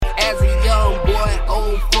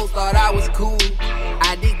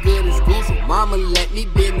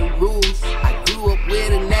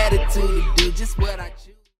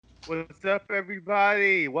up,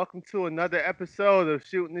 everybody? Welcome to another episode of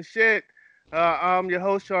Shooting the Shit. I'm your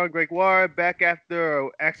host, Sean Gregoire, back after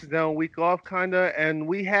an accidental week off, kinda, and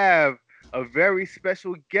we have a very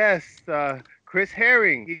special guest, Chris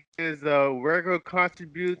Herring. He is a regular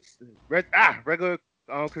contributor to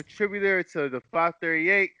the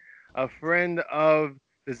 538, a friend of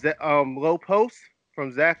the Low Post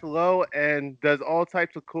from Zach Lowe, and does all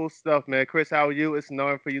types of cool stuff, man. Chris, how are you? It's an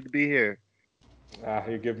honor for you to be here.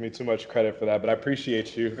 You give me too much credit for that, but I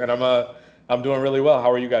appreciate you, and I'm doing really well.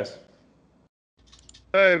 How are you guys?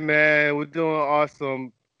 Hey man, we're doing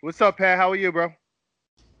awesome. What's up, Pat? How are you, bro?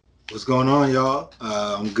 What's going on, y'all?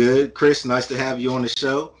 I'm good. Chris, nice to have you on the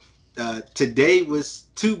show. Today was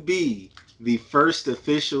to be the first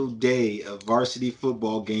official day of varsity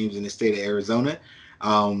football games in the state of Arizona.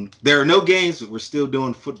 There are no games, but we're still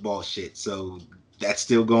doing football shit. So that's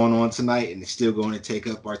still going on tonight, and it's still going to take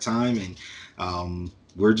up our time. And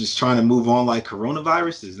we're just trying to move on like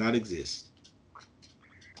coronavirus does not exist.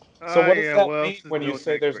 So what does Yeah, that well, mean else is when you doing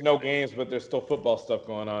say things there's great. no games, but there's still football stuff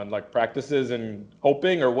going on, like practices and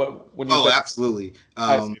hoping, or what? When you Oh, say absolutely.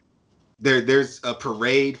 I see. There's a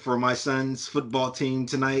parade for my son's football team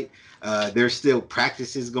tonight. There's still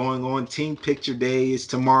practices going on. Team picture day is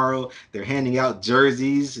tomorrow. They're handing out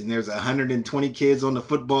jerseys, and there's 120 kids on the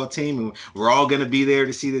football team, and we're all going to be there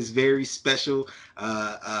to see this very special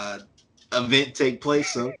event take place.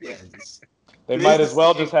 So yeah, They might as business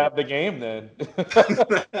well as just usual. have the game then.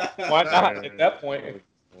 Why not at There's that point?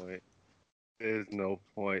 no point. There's no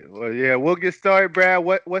point. Well, yeah, we'll get started, Brad.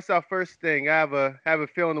 What's our first thing? I have a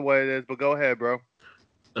feeling of what it is, but go ahead, bro.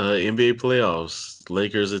 NBA playoffs.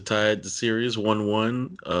 Lakers are tied the series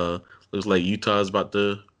 1-1. Looks like Utah's about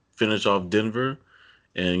to finish off Denver,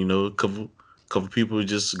 and a couple people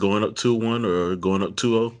just going up 2-1 or going up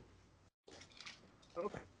 2-0.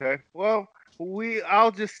 Okay. Well,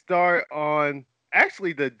 I'll just start on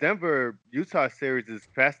actually the Denver Utah series is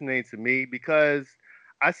fascinating to me because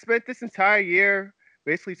I spent this entire year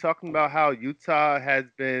basically talking about how Utah has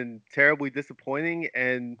been terribly disappointing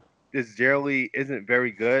and this generally isn't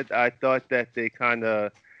very good. I thought that they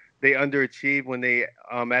underachieved when they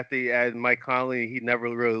after they added Mike Conley, he never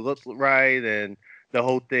really looked right, and the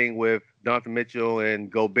whole thing with Donovan Mitchell and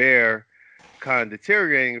Gobert kind of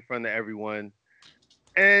deteriorating in front of everyone.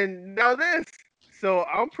 And now this. So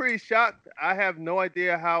I'm pretty shocked. I have no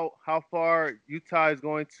idea how far Utah is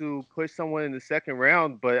going to push someone in the second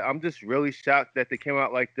round, but I'm just really shocked that they came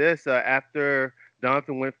out like this after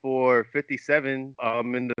Donovan went for 57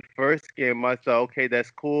 in the first game. I thought, okay,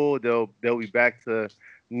 that's cool. They'll be back to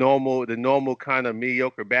the normal kind of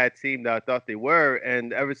mediocre bad team that I thought they were,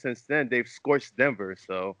 and ever since then they've scorched Denver.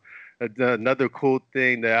 So another cool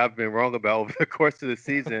thing that I've been wrong about over the course of the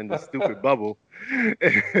season, the stupid bubble.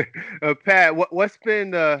 Pat, what's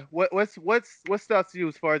been what stuck to you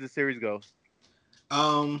as far as the series goes?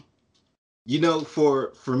 um,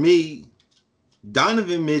 for me,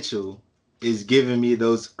 Donovan Mitchell is giving me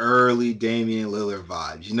those early Damian Lillard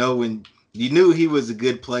vibes. When you knew he was a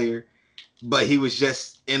good player, but he was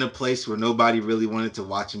just in a place where nobody really wanted to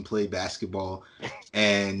watch him play basketball.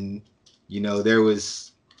 And, there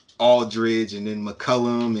was Aldridge and then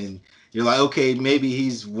McCollum, and you're like, okay, maybe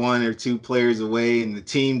he's one or two players away and the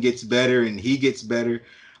team gets better and he gets better.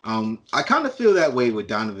 I kind of feel that way with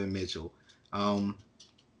Donovan Mitchell. Um,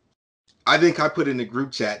 I think I put in the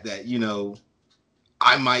group chat that,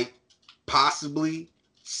 I might possibly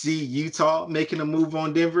see Utah making a move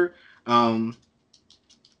on Denver. Um,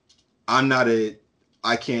 I'm not a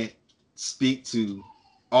I can't speak to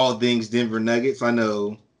all things Denver Nuggets. I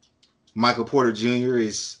know Michael Porter Jr.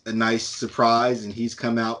 is a nice surprise, and he's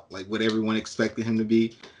come out like what everyone expected him to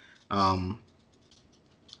be. Um,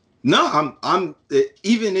 no,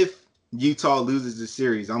 even if Utah loses the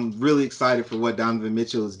series, I'm really excited for what Donovan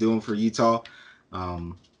Mitchell is doing for Utah.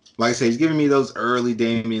 Um, like I said, he's giving me those early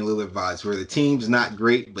Damian Lillard vibes where the team's not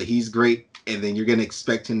great, but he's great, and then you're going to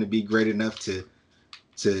expect him to be great enough to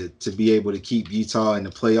be able to keep Utah in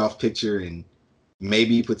the playoff picture and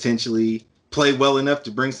maybe potentially play well enough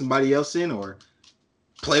to bring somebody else in or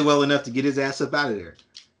play well enough to get his ass up out of there.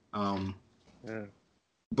 Um, Yeah,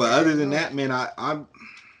 but fair other than enough. that, man, I'm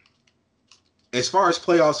as far as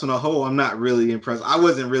playoffs on a whole, I'm not really impressed. I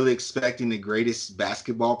wasn't really expecting the greatest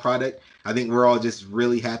basketball product. I think we're all just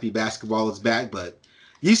really happy basketball is back. But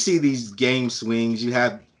you see these game swings. You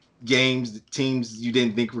have games, teams you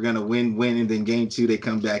didn't think were going to win, and then game two, they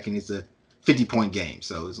come back and it's a 50-point game.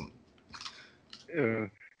 So it's, Yeah.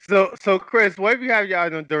 So Chris, what have you had your eye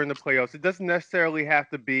on during the playoffs? It doesn't necessarily have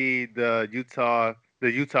to be the Utah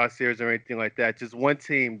series or anything like that. Just one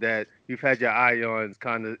team that you've had your eye on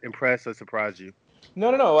kind of impressed or surprised you.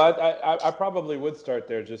 No. I probably would start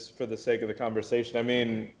there just for the sake of the conversation. I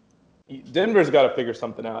mean, Denver's got to figure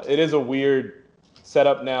something out. It is a weird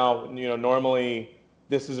setup now. Normally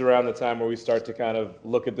this is around the time where we start to kind of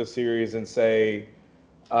look at the series and say,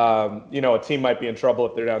 a team might be in trouble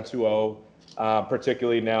if they're down 2-0,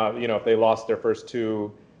 particularly now, if they lost their first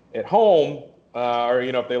two at home, or,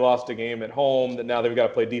 if they lost a game at home, then now they've got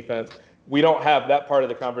to play defense. We don't have that part of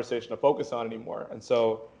the conversation to focus on anymore. And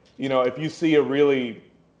so, if you see a really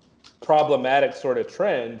problematic sort of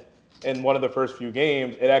trend in one of the first few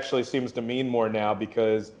games, it actually seems to mean more now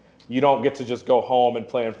because you don't get to just go home and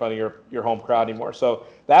play in front of your home crowd anymore. So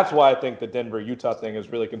that's why I think the Denver Utah thing is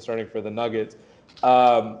really concerning for the Nuggets.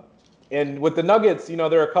 Um, and with the Nuggets,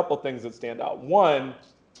 there are a couple things that stand out. One,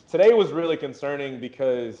 today was really concerning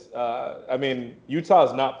because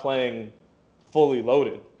Utah's not playing fully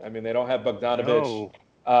loaded. I mean, they don't have Bogdanovich,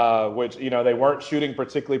 No. which they weren't shooting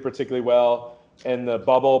particularly well in the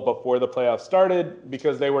bubble before the playoffs started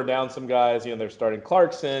because they were down some guys. They're starting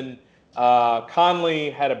Clarkson. Conley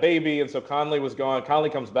had a baby, and so Conley was gone. Conley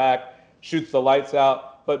comes back, shoots the lights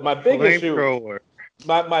out. But my big issue, Flamethrower.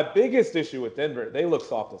 my biggest issue with Denver, they look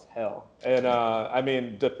soft as hell.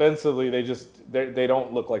 And defensively, they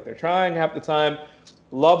don't look like they're trying half the time.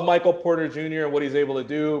 Love Michael Porter Jr. and what he's able to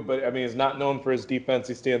do, but he's not known for his defense.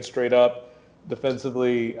 He stands straight up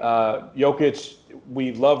defensively. Jokic,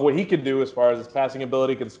 we love what he can do as far as his passing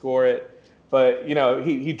ability, can score it, but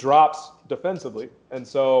he drops defensively, and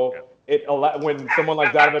so when someone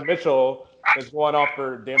like Donovan Mitchell is going off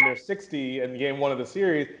for damn near 60 in game one of the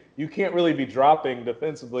series, you can't really be dropping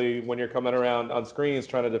defensively when you're coming around on screens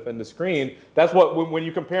trying to defend the screen. That's what when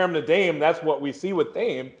you compare him to Dame, that's what we see with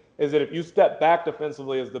Dame. Is that if you step back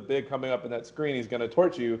defensively as the big coming up in that screen, he's going to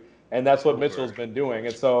torch you, and that's what Mitchell's been doing.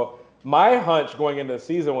 And so my hunch going into the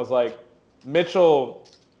season was like Mitchell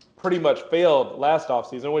pretty much failed last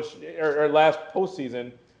offseason, or last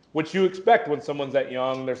postseason, which you expect when someone's that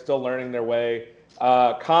young. They're still learning their way.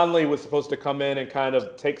 Conley was supposed to come in and kind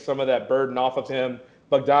of take some of that burden off of him.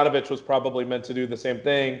 Bogdanovich was probably meant to do the same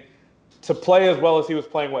thing. To play as well as he was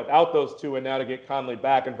playing without those two, and now to get Conley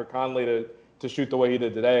back and for Conley to shoot the way he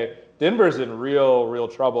did today, Denver's in real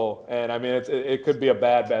trouble. And it could be a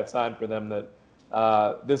bad sign for them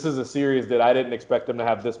that this is a series that I didn't expect them to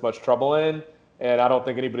have this much trouble in. And I don't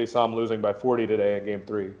think anybody saw them losing by 40 today in game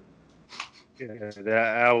 3. Yeah,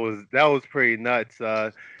 that was pretty nuts.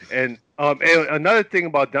 And another thing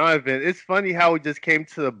about Donovan, it's funny how he just came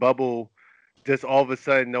to the bubble, just all of a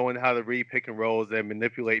sudden knowing how to read pick and rolls and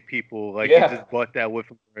manipulate people. Like he Yeah. just bought that with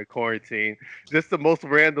him during quarantine. Just the most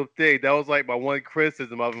random thing. That was like my one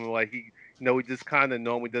criticism of him. Like he just kind of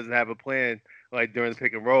normally doesn't have a plan like during the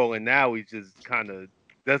pick and roll, and now he's just kind of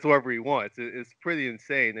does whatever he wants. It's pretty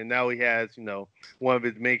insane. And now he has one of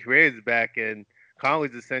his main creators back, and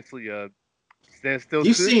Conley's essentially a stand still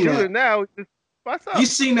You've seen shooter that. now. Just what's up? You've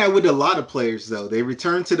seen that with a lot of players, though. They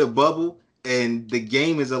return to the bubble, and the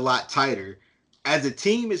game is a lot tighter. As a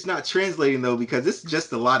team, it's not translating, though, because it's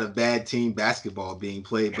just a lot of bad team basketball being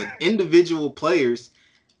played. But individual players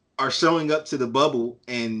are showing up to the bubble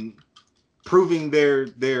and proving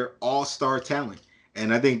their all-star talent.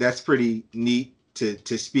 And I think that's pretty neat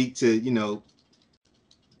to speak to,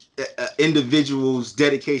 individuals'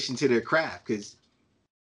 dedication to their craft, because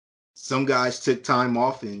some guys took time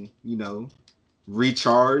off and,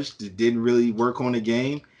 recharged. It didn't really work on the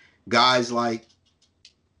game. Guys like,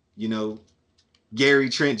 Gary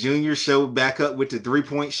Trent Jr. showed back up with the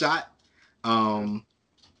 3-point shot.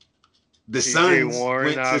 The Suns Warren,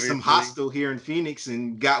 went to obviously. some hostile here in Phoenix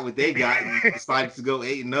and got what they got and decided to go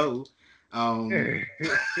 8-0.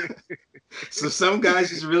 So some guys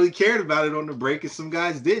just really cared about it on the break and some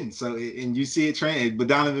guys didn't. So, and you see it trend. But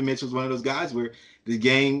Donovan Mitchell was one of those guys where the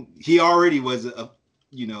game, he already was a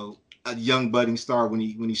young budding star when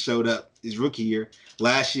he showed up his rookie year.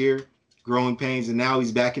 Last year, growing pains, and now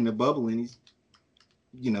he's back in the bubble and he's,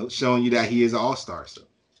 showing you that he is an all-star.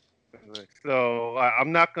 So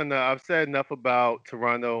I'm not gonna. I've said enough about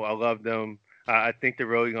Toronto. I love them. I think they're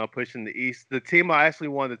really gonna push in the East. The team I actually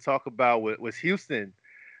wanted to talk about was Houston,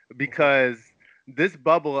 because this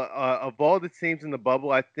bubble, of all the teams in the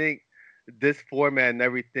bubble, I think this format and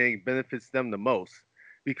everything benefits them the most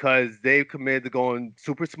because they've committed to going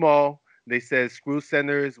super small. They said screw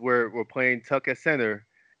centers. We're playing Tuck at center,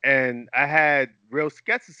 and I had real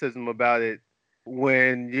skepticism about it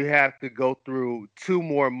when you have to go through 2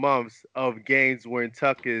 more months of games when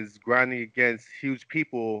Tuck is grinding against huge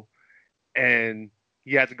people, and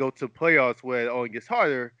you have to go to playoffs where it only gets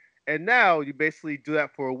harder. And now you basically do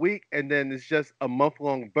that for a week, and then it's just a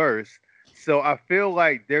month-long burst. So I feel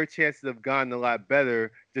like their chances have gotten a lot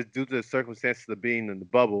better just due to the circumstances of being in the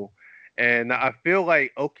bubble. And I feel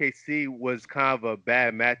like OKC was kind of a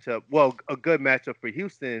bad matchup. Well, a good matchup for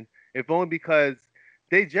Houston, if only because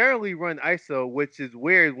they generally run ISO, which is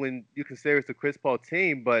weird when you consider it's a Chris Paul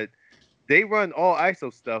team, but they run all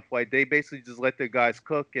ISO stuff. Like they basically just let their guys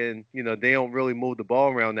cook, and they don't really move the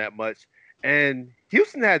ball around that much. And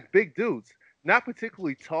Houston has big dudes, not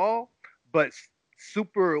particularly tall, but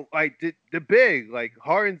super like they're big. Like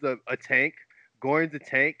Harden's a tank, Gordon's a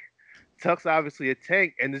tank, Tuck's obviously a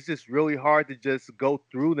tank, and it's just really hard to just go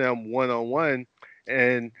through them one on one.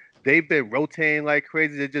 And they've been rotating like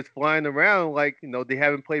crazy. They're just flying around like they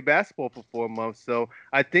haven't played basketball for 4 months. So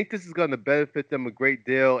I think this is going to benefit them a great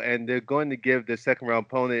deal, and they're going to give their second round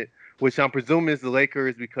opponent, which I'm presuming is the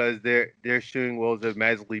Lakers because their shooting woes have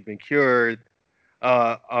magically been cured,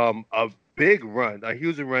 a big run, a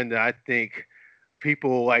huge run that I think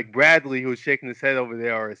people like Bradley, who's shaking his head over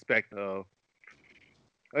there, are expecting of.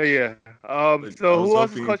 Oh yeah. But I So was who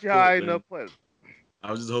else has hoping caught your eye in the Portland. playoffs?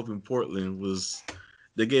 I was just hoping Portland was.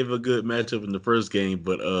 They gave a good matchup in the first game,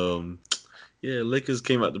 but yeah, Lakers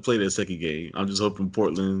came out to play that second game. I'm just hoping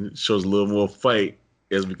Portland shows a little more fight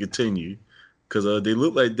as we continue, because they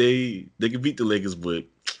look like they can beat the Lakers, but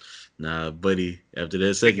nah, buddy. After that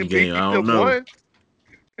They second can beat game, I don't them know. once.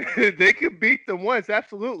 They can beat them once,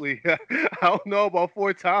 absolutely. I don't know about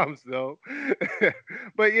 4 times though.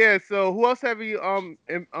 But yeah, so who else have you I'm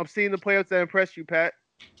seeing the playoffs that impressed you, Pat?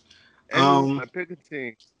 Anyone? Um, Pick a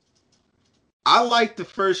team. I like the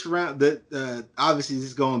first round. That obviously this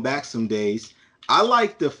is going back some days. I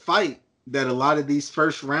like the fight that a lot of these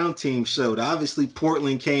first round teams showed. Obviously,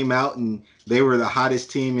 Portland came out and they were the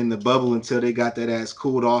hottest team in the bubble until they got that ass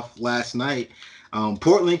cooled off last night.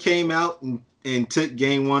 Portland came out and took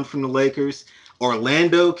game one from the Lakers.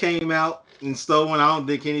 Orlando came out and stole one. I don't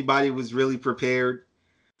think anybody was really prepared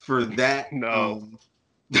for that. No,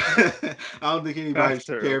 I don't think anybody that's was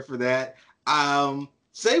true. prepared for that.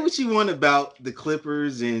 Say what you want about the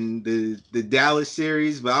Clippers and the Dallas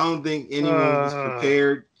series, but I don't think anyone was Uh,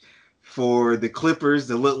 prepared for the Clippers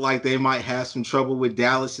to look like they might have some trouble with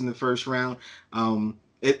Dallas in the first round.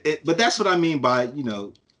 But that's what I mean by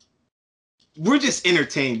we're just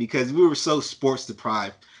entertained because we were so sports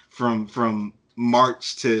deprived from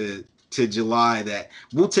March to July that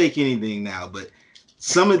we'll take anything now. But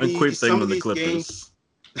One quick thing some of on the these games.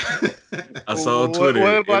 Clippers. I saw on Twitter.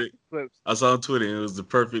 what about the Clips? I saw on Twitter. It was the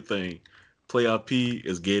perfect thing. Playoff P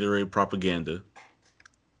is Gatorade propaganda.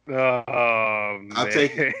 Oh I'll man.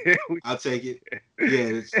 take it. I'll take it.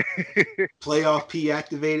 Yeah, it's playoff P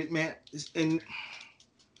activated, man. And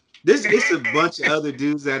there's it's a bunch of other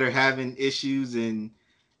dudes that are having issues in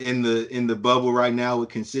the bubble right now with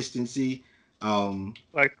consistency.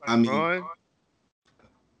 Like I mean, LeBron?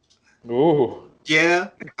 Ooh. yeah.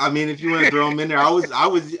 I mean, if you want to throw him in there, I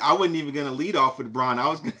wasn't even gonna lead off with LeBron. I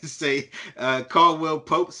was gonna say Caldwell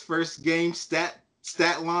Pope's first game stat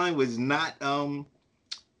line was not No pop.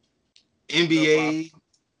 NBA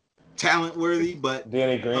talent worthy, but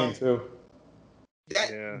Danny Green um, too.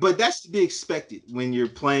 Yeah. that's to be expected when you're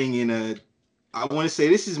playing in a. I want to say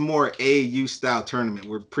this is more AAU style tournament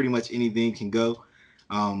where pretty much anything can go.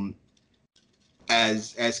 Um,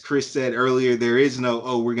 as Chris said earlier, there is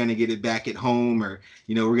no we're gonna get it back at home or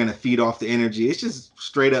we're gonna feed off the energy. It's just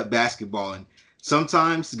straight up basketball, and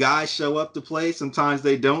sometimes guys show up to play, sometimes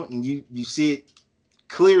they don't, and you see it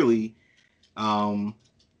clearly. Um,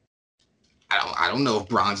 I don't know if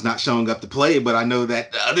Bron's not showing up to play, but I know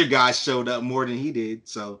that the other guys showed up more than he did.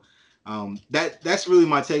 So that's really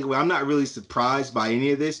my takeaway. I'm not really surprised by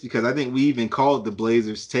any of this because I think we even called the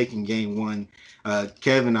Blazers taking game one.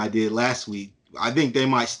 Kevin and I did last week. I think they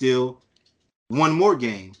might steal one more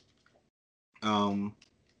game. Um,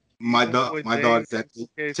 Even with my thought James is that and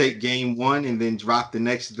they KC. take game one and then drop the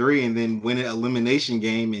next three and then win an elimination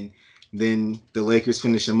game and then the Lakers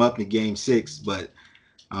finish them up in game six. But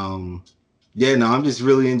um, yeah, no, I'm just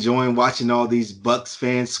really enjoying watching all these Bucks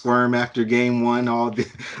fans squirm after game one. All the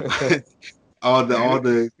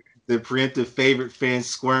the preemptive favorite fans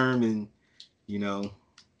squirm, and you know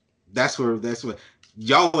that's what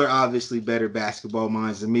y'all are obviously better basketball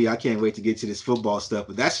minds than me. I can't wait to get to this football stuff,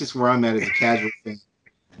 but that's just where I'm at as a casual fan,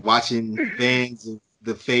 watching fans of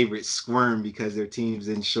the favorites squirm because their teams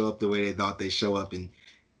didn't show up the way they thought they show up in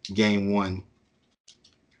game one.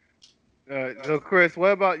 So Chris,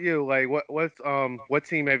 what about you? Like, what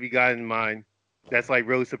team have you got in mind that's like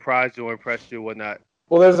really surprised you or impressed you, or whatnot?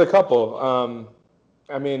 Well, there's a couple.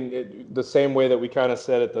 I mean, the same way that we kind of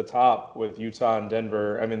said at the top with Utah and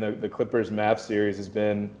Denver. I mean, the Clippers Mavs series has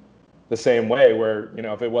been the same way. Where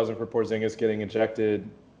if it wasn't for Porzingis getting ejected,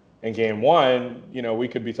 in game one, we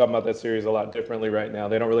could be talking about that series a lot differently right now.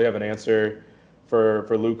 They don't really have an answer for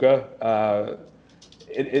Luka.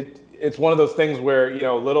 It's one of those things where,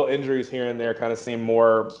 little injuries here and there kind of seem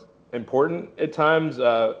more important at times.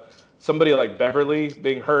 Somebody like Beverly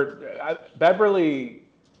being hurt. Beverly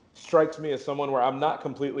strikes me as someone where I'm not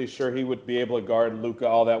completely sure he would be able to guard Luka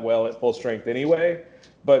all that well at full strength anyway.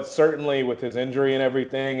 But certainly with his injury and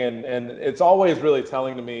everything, and it's always really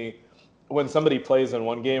telling to me when somebody plays in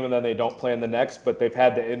one game and then they don't play in the next, but they've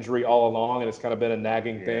had the injury all along and it's kind of been a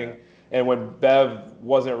nagging thing. And when Bev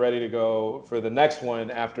wasn't ready to go for the next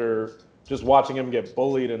one after just watching him get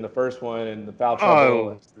bullied in the first one and the foul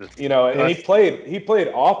trouble, and he played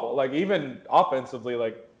awful. Like even offensively,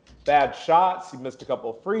 like bad shots. He missed a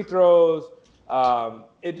couple of free throws.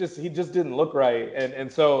 He just didn't look right.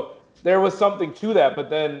 And so there was something to that. But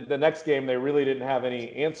then the next game, they really didn't have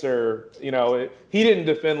any answer. He didn't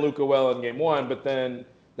defend Luka well in game one, but then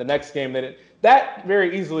the next game, that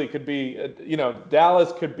very easily could be,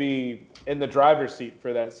 Dallas could be in the driver's seat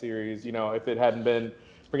for that series, if it hadn't been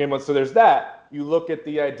for game one. So there's that. You look at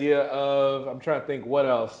the idea of, I'm trying to think what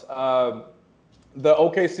else. The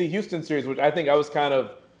OKC Houston series, which I think I was kind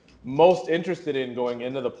of most interested in going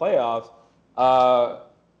into the playoffs.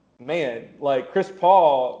 Like Chris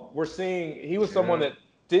Paul, we're seeing he was someone that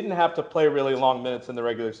didn't have to play really long minutes in the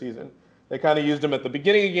regular season. They kind of used him at the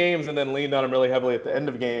beginning of games and then leaned on him really heavily at the end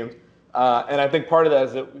of games. And I think part of that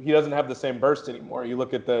is that he doesn't have the same burst anymore. You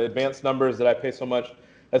look at the advanced numbers that I pay so much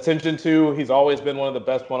attention to. He's always been one of the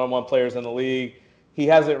best one-on-one players in the league. He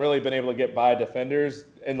hasn't really been able to get by defenders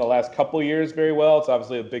in the last couple years very well. It's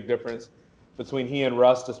obviously a big difference between he and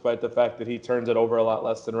Russ, despite the fact that he turns it over a lot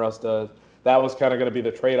less than Russ does. That was kind of going to be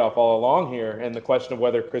the trade-off all along here. And the question of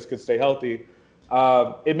whether Chris could stay healthy,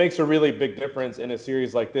 it makes a really big difference in a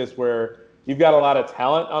series like this where you've got a lot of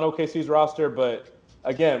talent on OKC's roster. But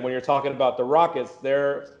again, when you're talking about the Rockets,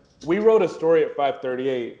 we wrote a story at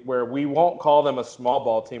 538 where we won't call them a small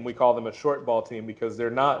ball team. We call them a short ball team because they're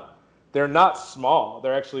not small.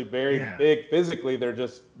 They're actually very big physically.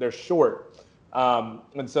 They're short.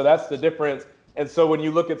 And so that's the difference. And so when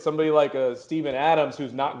you look at somebody like a Steven Adams,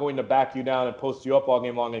 who's not going to back you down and post you up all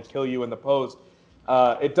game long and kill you in the post,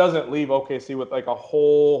 it doesn't leave OKC with like a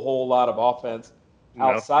whole lot of offense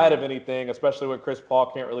outside of anything, especially when Chris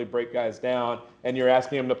Paul can't really break guys down and you're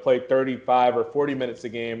asking him to play 35 or 40 minutes a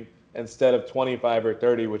game instead of 25 or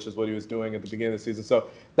 30, which is what he was doing at the beginning of the season. So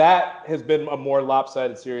that has been a more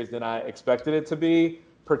lopsided series than I expected it to be,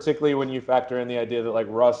 particularly when you factor in the idea that like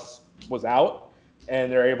Russ was out and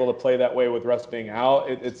they're able to play that way with Russ being out.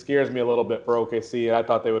 It scares me a little bit for OKC, and I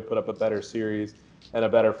thought they would put up a better series and a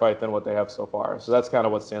better fight than what they have so far. So that's kind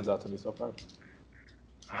of what stands out to me so far.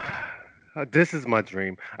 This is my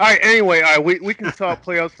dream. All right, anyway, we can talk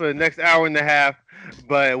playoffs for the next hour and a half,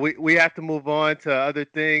 but we have to move on to other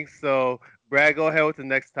things. So, Brad, go ahead with the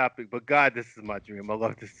next topic. But, God, this is my dream. I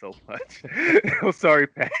love this so much. I'm sorry,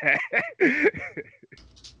 Pat.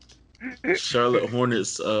 Charlotte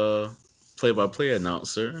Hornets play-by-play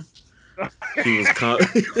announcer. He was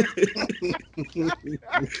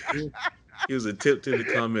he was attempting to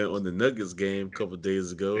comment on the Nuggets game a couple of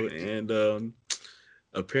days ago, and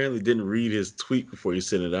apparently didn't read his tweet before he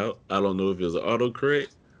sent it out. I don't know if it was an autocorrect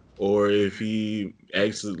or if he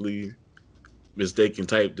accidentally mistaken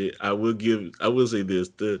typed it. I will say this: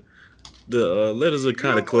 the letters are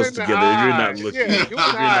kind of close together. If you're not looking, yeah, you're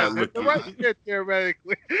not looking. Right here,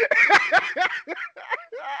 theoretically.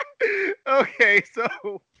 Okay, so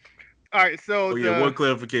all right, so one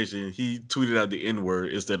clarification: he tweeted out the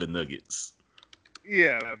N-word instead of Nuggets.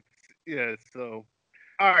 Yeah. So,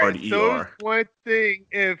 all right. So it's one thing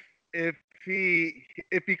if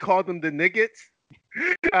he called them the Nuggets.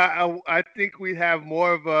 I think we'd have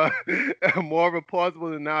more of a plausible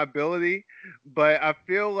deniability, but I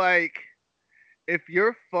feel like if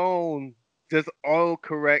your phone just auto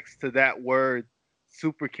corrects to that word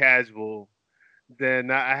super casual,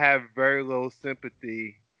 then I have very little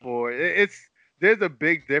sympathy for it. There's a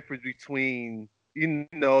big difference between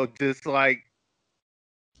just like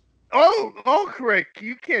all correct.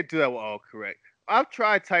 You can't do that with all correct. I've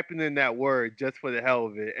tried typing in that word just for the hell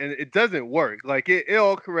of it, and it doesn't work. Like it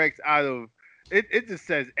all corrects out of it. It just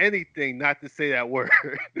says anything not to say that word.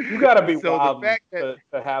 You gotta be wild to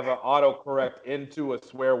have an autocorrect into a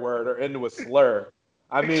swear word or into a slur.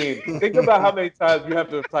 I mean, think about how many times you have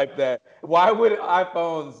to type that. Why would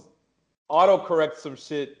iPhones autocorrect some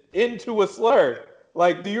shit into a slur?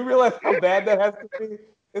 Like, do you realize how bad that has to be?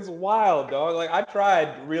 It's wild, dog. Like, I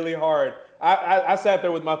tried really hard. I sat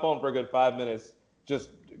there with my phone for a good 5 minutes, just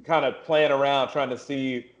kind of playing around, trying to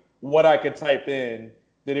see what I could type in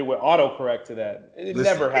that it would autocorrect to that. It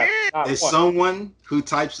Listen, never happened. Not as once. someone who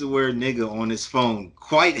types the word nigga on his phone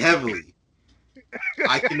quite heavily,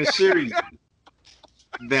 I can assure you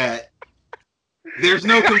that there's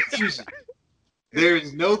no confusion. There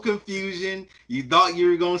is no confusion. You thought you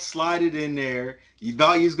were gonna slide it in there. You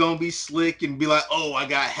thought you was gonna be slick and be like, "Oh, I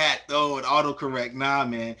got hacked. Oh, it autocorrect." Nah,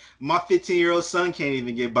 man. My 15-year-old son can't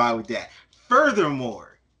even get by with that.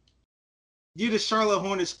 Furthermore, you're the Charlotte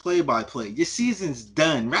Hornets play-by-play. Your season's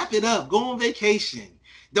done. Wrap it up. Go on vacation.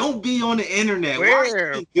 Don't be on the internet. Why are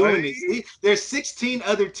Where, you doing buddy? this? There's 16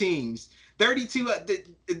 other teams, 30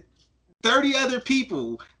 other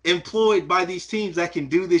people employed by these teams that can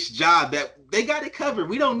do this job. That they got it covered.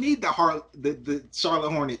 We don't need the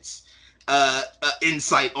Charlotte Hornets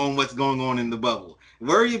insight on what's going on in the bubble.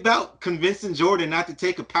 Worry about convincing Jordan not to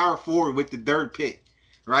take a power forward with the third pick,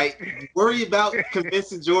 right? Worry about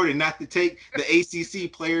convincing Jordan not to take the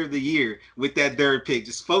ACC Player of the Year with that third pick.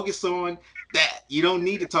 Just focus on that. You don't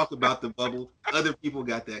need to talk about the bubble. Other people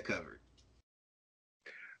got that covered.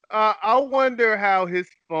 I wonder how his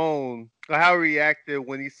phone, or how he reacted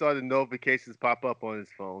when he saw the notifications pop up on his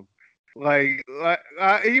phone.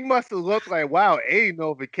 He must have looked like, wow, 80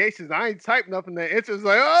 notifications. I ain't typed nothing that it's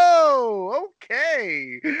like, oh,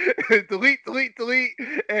 okay. delete,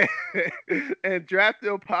 and draft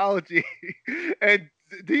the apology. And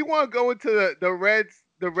do you want to go into the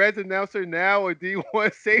Reds announcer now, or do you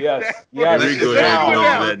want to save that? Yes. We go ahead and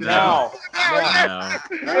go into that now.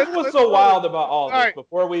 Here's what's so wild about all this, right,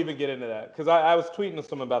 before we even get into that, because I was tweeting to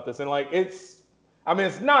someone about this, and like it's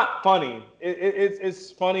not funny.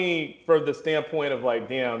 It's funny for the standpoint of like,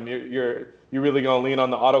 damn, you're really gonna lean on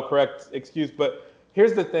the autocorrect excuse. But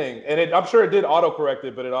here's the thing, and I'm sure it did autocorrect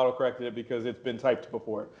it, but it autocorrected it because it's been typed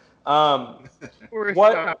before.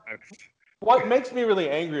 What makes me really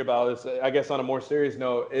angry about this, I guess on a more serious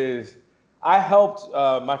note, is I helped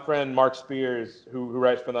my friend Mark Spears, who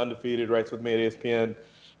writes for The Undefeated, writes with me at ESPN.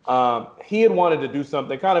 He had wanted to do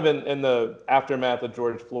something kind of in the aftermath of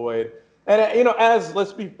George Floyd. And, as,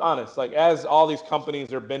 let's be honest, like as all these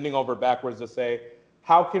companies are bending over backwards to say,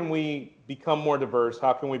 how can we become more diverse?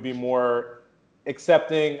 How can we be more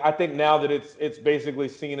accepting? I think now that it's basically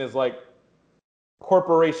seen as like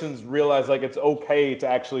corporations realize like it's okay to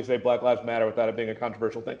actually say Black Lives Matter without it being a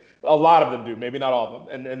controversial thing. A lot of them do, maybe not all of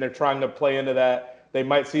them. And they're trying to play into that. They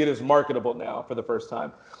might see it as marketable now for the first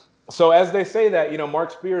time. So as they say that,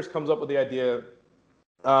 Mark Spears comes up with the idea.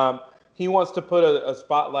 He wants to put a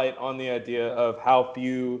spotlight on the idea of how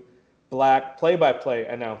few Black play-by-play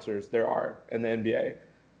announcers there are in the NBA,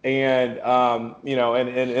 and and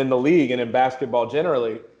in the league and in basketball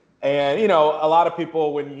generally. And a lot of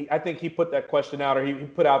people, I think he put that question out, or he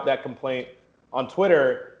put out that complaint on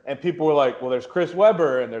Twitter, and people were like, well, there's Chris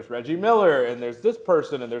Webber, and there's Reggie Miller, and there's this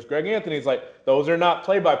person, and there's Greg Anthony. He's like, those are not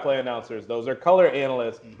play-by-play announcers. Those are color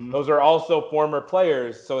analysts. Mm-hmm. Those are also former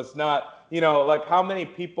players. So it's not, like how many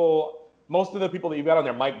people, most of the people that you've got on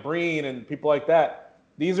there, Mike Breen and people like that,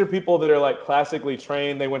 these are people that are like classically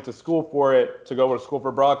trained. They went to school for it, to go to school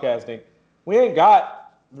for broadcasting. We ain't got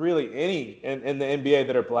really any in the NBA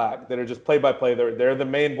that are Black, that are just play-by-play. They're the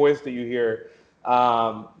main voice that you hear.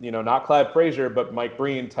 Not Clyde Frazier, but Mike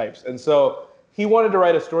Breen types. And so he wanted to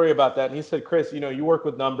write a story about that. And he said, Chris, you work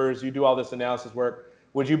with numbers, you do all this analysis work.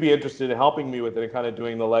 Would you be interested in helping me with it and kind of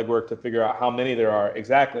doing the legwork to figure out how many there are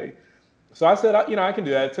exactly? So I said, I can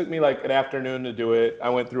do that. It took me like an afternoon to do it. I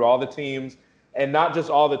went through all the teams, and not just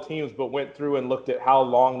all the teams, but went through and looked at how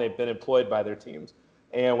long they've been employed by their teams.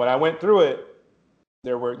 And when I went through it,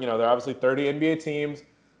 there were, there are obviously 30 NBA teams.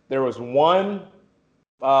 There was one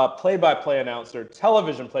play-by-play announcer,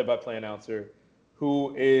 television play-by-play announcer,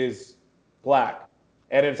 who is Black.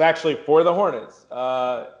 And it's actually for the Hornets.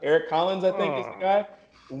 Eric Collins, I think, is the guy.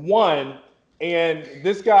 One. And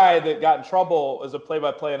this guy that got in trouble is a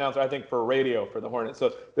play-by-play announcer, I think, for radio for the Hornets.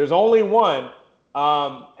 So there's only one.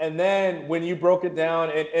 And then when you broke it down,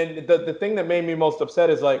 and the thing that made me most upset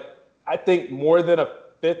is, like, I think more than a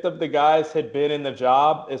fifth of the guys had been in the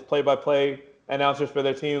job as play-by-play announcers for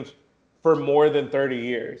their teams for more than 30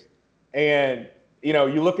 years. And,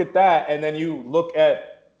 you look at that, and then you look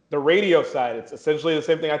at the radio side. It's essentially the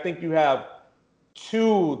same thing. I think you have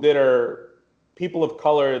two that are people of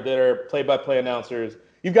color that are play-by-play announcers.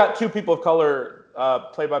 You've got two people of color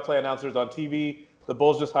play-by-play announcers on TV. The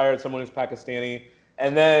Bulls just hired someone who's Pakistani.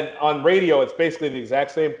 And then on radio, it's basically the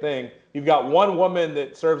exact same thing. You've got one woman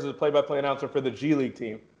that serves as a play-by-play announcer for the G League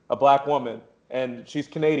team, a Black woman, and she's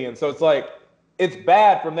Canadian. So it's like, it's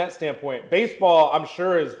bad from that standpoint. Baseball, I'm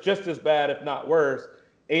sure, is just as bad, if not worse.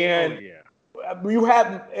 And you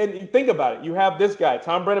have, and think about it, you have this guy,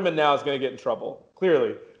 Tom Brenneman now is going to get in trouble,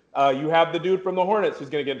 clearly. You have the dude from the Hornets who's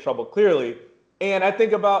going to get in trouble, clearly. And I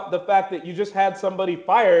think about the fact that you just had somebody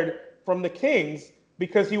fired from the Kings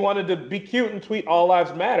because he wanted to be cute and tweet "All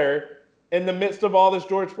Lives Matter" in the midst of all this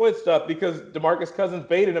George Floyd stuff because DeMarcus Cousins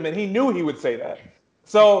baited him, and he knew he would say that.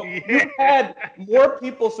 So you had more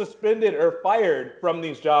people suspended or fired from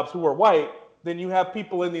these jobs who were white than you have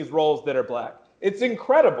people in these roles that are black. It's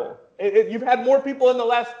incredible. You've had more people in the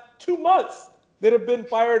last 2 months that have been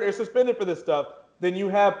fired or suspended for this stuff than you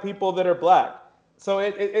have people that are black. So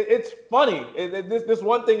it's funny. This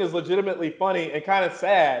one thing is legitimately funny and kind of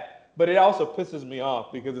sad, but it also pisses me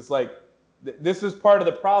off because it's like, this is part of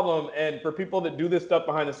the problem. And for people that do this stuff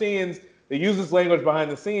behind the scenes, they use this language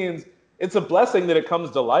behind the scenes, it's a blessing that it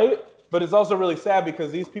comes to light, but it's also really sad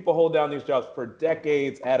because these people hold down these jobs for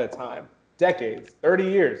decades at a time. Decades, 30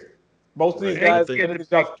 years. Most of these guys get in these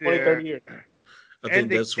jobs 20, 30 years. I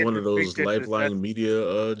think that's one of those lifeline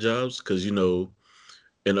media jobs because, you know,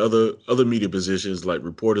 in other media positions like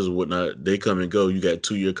reporters and whatnot, they come and go. You got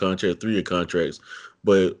 2-year contracts, 3-year contracts,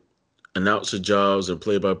 but announcer jobs and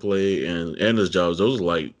play-by-play and analyst jobs, those are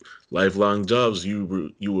like lifelong jobs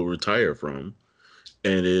you will retire from.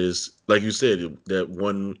 And it is like you said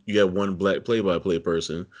that you have one black play-by-play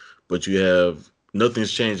person, but you have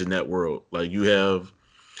nothing's changed in that world. Like we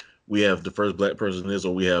have the first black person in this,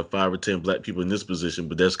 or we have 5 or 10 black people in this position,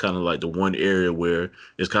 but that's kind of like the one area where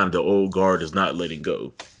it's kind of the old guard is not letting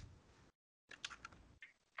go.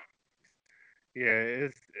 Yeah,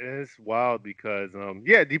 it's wild because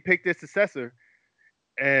they picked their successor,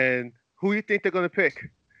 and who you think they're gonna pick?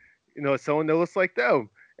 You know, someone that looks like them,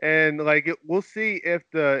 and like we'll see if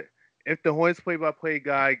the Hornets play-by-play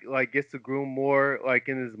guy like gets to groom more like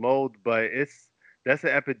in his mold, but that's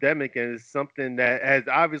an epidemic, and it's something that has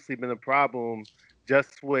obviously been a problem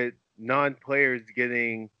just with non-players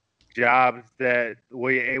getting jobs that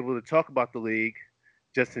we're able to talk about the league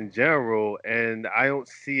just in general, and I don't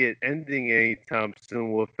see it ending anytime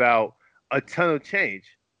soon without a ton of change.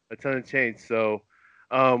 So,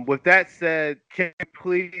 with that said, can you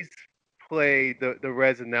please play the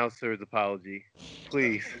Reds announcer's apology?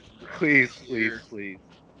 Please.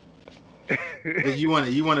 You want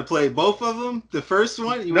to play both of them? The first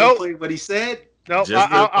one, you want Nope. to play what he said? No, just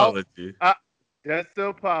the apology. Just the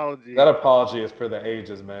apology. That apology is for the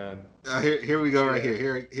ages, man. Here we go, right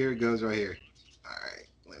here. Here it goes, right here. All right,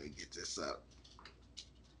 let me get this up.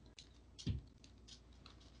 I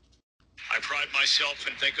pride myself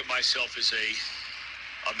and think of myself as a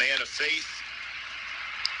man of faith.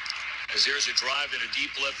 As there's a drive in a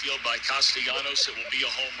deep left field by Castellanos, it will be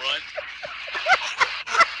a home run.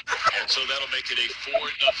 And so that'll make it a 4-0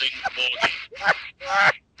 ball game.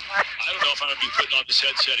 I don't know if I'm going to be putting on this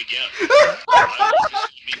headset again. I don't know if this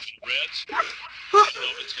is me for the Reds. I don't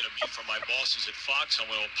know if it's going to be for my bosses at Fox. I'm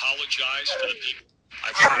going to apologize for the people.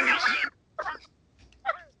 I've heard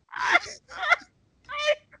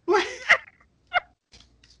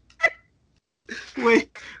Wait,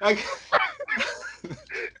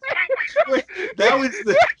 wait,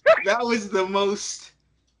 that was the most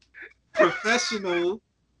professional,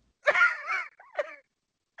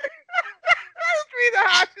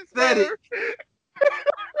 pathetic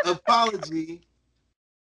apology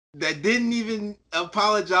that didn't even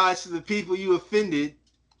apologize to the people you offended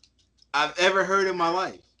I've ever heard in my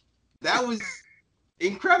life. That was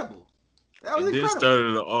incredible. And then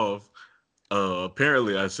started it off.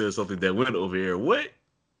 Apparently, I said something that went over here. What?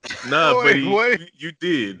 Nah, buddy, you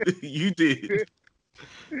did. You did.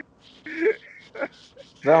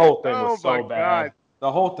 That whole thing was so bad. God.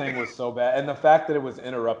 The whole thing was so bad. And the fact that it was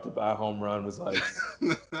interrupted by a home run was like,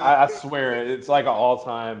 I swear, it's like an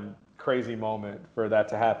all-time crazy moment for that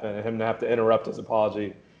to happen and him to have to interrupt his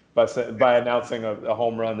apology by announcing a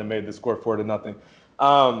home run that made the score 4-0.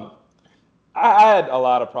 I had a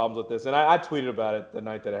lot of problems with this, and I tweeted about it the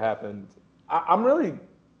night that it happened. I'm really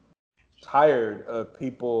tired of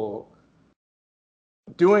people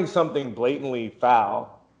doing something blatantly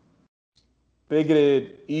foul,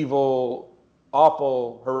 bigoted, evil,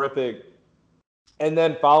 awful, horrific, and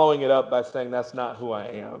then following it up by saying that's not who I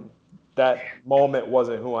am. That moment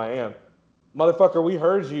wasn't who I am. Motherfucker, we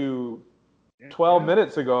heard you 12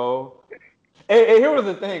 minutes ago. And here was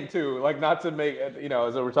the thing, too, like not to make, as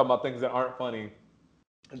we're talking about things that aren't funny.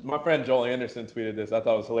 My friend Joel Anderson tweeted this. I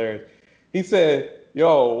thought it was hilarious. He said,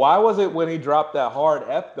 yo, why was it when he dropped that hard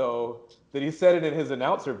F, though, that he said it in his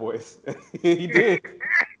announcer voice? He did.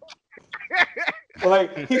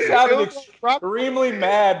 Like, he sounded extremely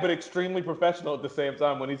mad, but extremely professional at the same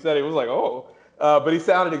time. When he said it was like, oh. But he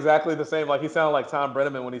sounded exactly the same. Like, he sounded like Tom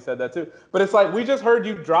Brenneman when he said that, too. But it's like, we just heard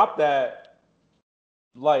you drop that,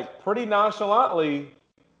 like, pretty nonchalantly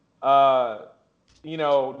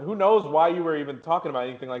who knows why you were even talking about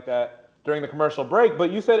anything like that during the commercial break,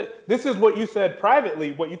 but you said this is what you said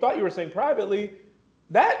privately, what you thought you were saying privately,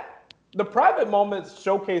 that the private moments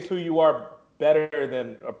showcase who you are better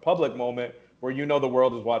than a public moment where the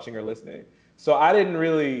world is watching or listening. So I didn't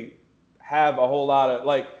really have a whole lot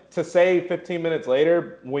of to say 15 minutes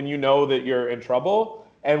later when you know that you're in trouble,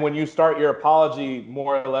 and when you start your apology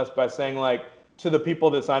more or less by saying to the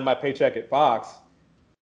people that signed my paycheck at Fox.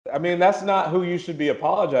 I mean, that's not who you should be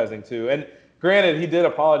apologizing to. And granted, he did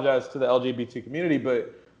apologize to the LGBT community,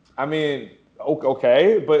 but I mean,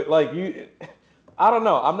 okay, but I don't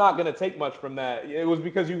know. I'm not going to take much from that. It was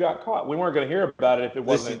because you got caught. We weren't going to hear about it if it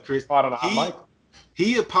wasn't Chris, caught on a hot mic.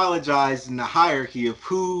 He apologized in the hierarchy of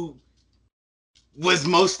who was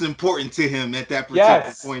most important to him at that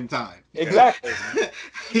particular point in time. Exactly.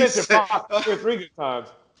 He said, 2 or 3 good times.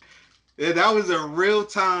 Yeah, that was a real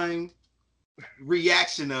time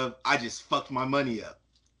reaction of, I just fucked my money up.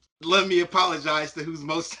 Let me apologize to who's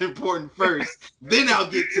most important first. Then I'll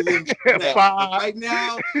get to them. Right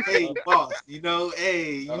now, hey boss, you know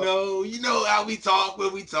how we talk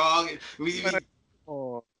when we talk.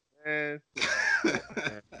 Oh man.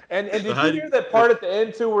 And did you hear that part at the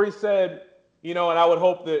end too, where he said, and I would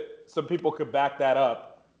hope that some people could back that up.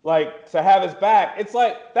 To have his back, it's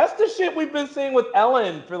that's the shit we've been seeing with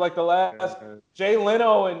Ellen for the last Jay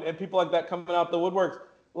Leno and people like that coming out the woodworks.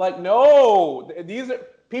 No, these are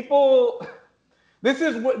people. This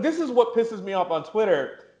is what pisses me off on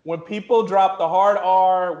Twitter when people drop the hard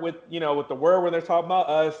R with the word when they're talking about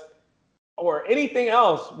us or anything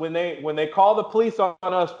else when they call the police on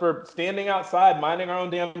us for standing outside minding our own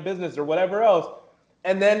damn business or whatever else,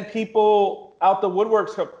 and then people out the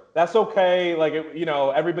woodworks come, that's okay.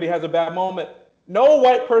 Everybody has a bad moment. No,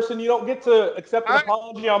 white person, you don't get to accept an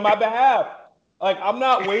apology on my behalf. I'm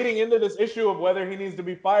not wading into this issue of whether he needs to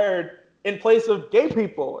be fired in place of gay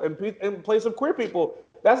people, in place of queer people.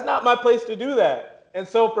 That's not my place to do that. And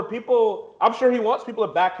so for people, I'm sure he wants people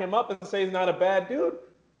to back him up and say he's not a bad dude.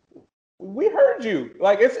 We heard you.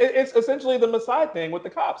 It's essentially the Messiah thing with the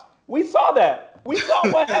cops. We saw that. We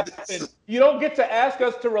saw what happened. You don't get to ask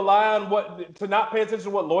us to rely on to not pay attention to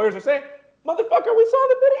what lawyers are saying. Motherfucker, we saw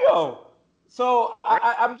the video. So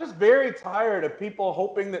I'm just very tired of people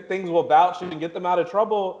hoping that things will vouch and get them out of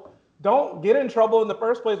trouble. Don't get in trouble in the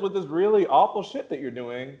first place with this really awful shit that you're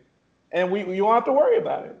doing, and you won't have to worry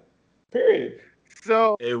about it. Period.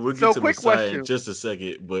 So, hey, we'll get to quick Messiah question in just a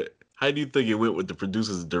second, but how do you think it went with the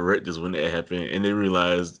producers and directors when that happened and they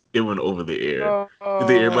realized it went over the air? You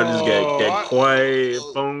think everybody just got quiet,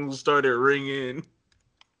 phones started ringing?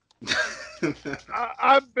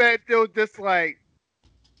 I bet they were just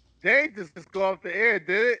they just go off the air,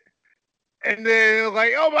 did it? And then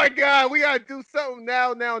oh my God, we gotta do something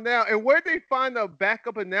now. And where'd they find a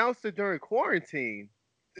backup announcer during quarantine?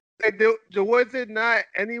 There wasn't not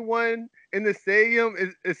anyone in the stadium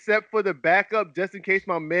except for the backup, just in case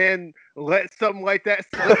my man let something like that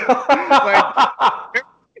slip.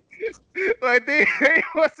 They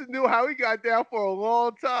must have knew how he got down for a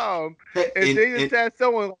long time, and they just had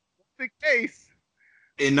someone the case.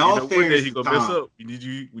 In all fairness, he gonna mess up. We need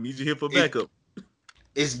you here for backup.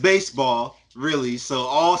 It's baseball, really. So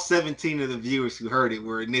all 17 of the viewers who heard it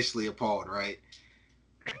were initially appalled, right?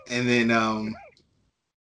 And then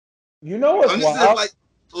what's wild?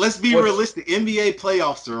 Let's be realistic. NBA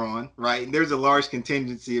playoffs are on, right? And there's a large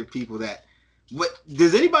contingency of people that.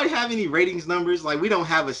 Does anybody have any ratings numbers? We don't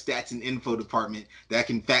have a stats and info department that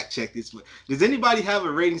can fact check this. But does anybody have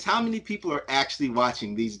a ratings? How many people are actually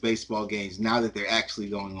watching these baseball games now that they're actually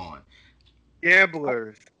going on?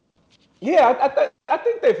 Gamblers. Yeah, I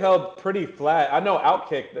think they've held pretty flat. I know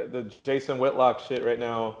Outkick, the Jason Whitlock shit right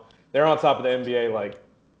now, they're on top of the NBA,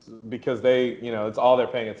 because they, it's all they're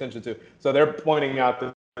paying attention to. So they're pointing out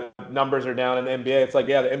the numbers are down in the NBA. It's the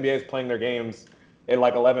NBA is playing their games at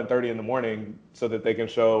 11:30 in the morning so that they can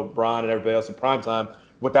show Bron and everybody else in prime time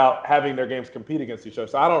without having their games compete against each other.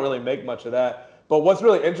 So I don't really make much of that. But what's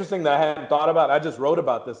really interesting that I hadn't thought about, I just wrote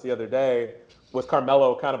about this the other day, was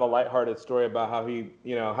Carmelo, kind of a lighthearted story about how he,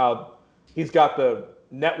 how he's got the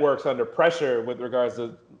networks under pressure with regards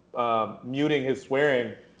to muting his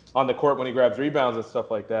swearing on the court when he grabs rebounds and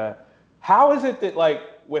stuff like that. How is it that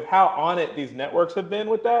with how on it these networks have been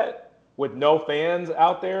with that, with no fans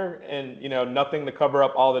out there and nothing to cover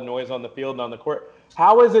up all the noise on the field and on the court,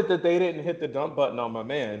 how is it that they didn't hit the dump button on my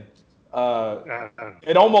man?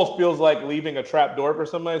 It almost feels like leaving a trap door for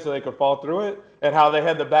somebody so they could fall through it, and how they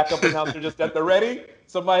had the backup announcer just at the ready.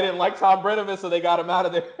 Somebody didn't like Tom Brenneman, so they got him out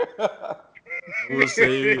of there. I will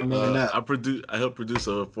say, I help produce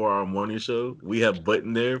a 4-hour morning show. We have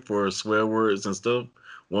button there for swear words and stuff.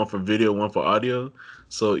 one for video, one for audio.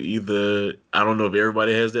 So either I don't know if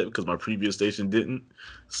everybody has that because my previous station didn't.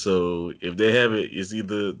 So if they have it, it's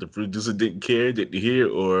either the producer didn't care, didn't hear,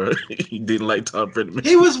 or he didn't like Tom Brennan.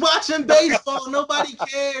 He was watching baseball. Nobody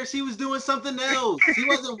cares. He was doing something else. He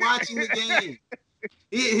wasn't watching the game.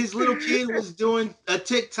 His little kid was doing a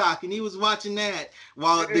TikTok and he was watching that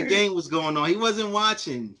while the game was going on. He wasn't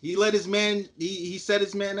watching. He let his man. He set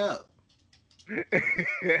his man up.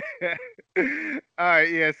 All right,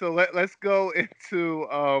 yeah. So let's go into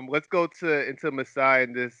into Masai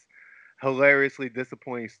and this hilariously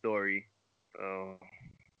disappointing story.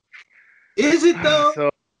 Is it though?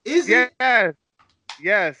 So Is it?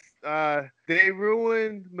 Yes. They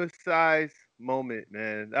ruined Masai's moment,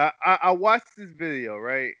 man. I watched this video,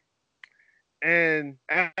 right? And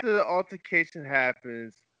after the altercation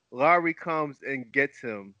happens, Larry comes and gets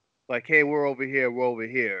him, like, hey, we're over here, we're over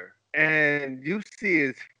here. And you see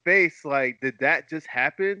his face like, did that just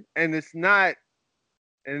happen? And it's not,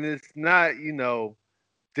 did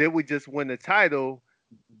we just win the title?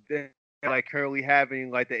 Like currently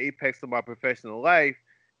having like the apex of my professional life.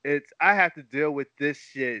 It's I have to deal with this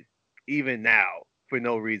shit even now for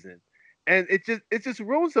no reason. And it just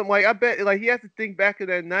ruins him. Like I bet like he has to think back of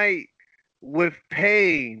that night with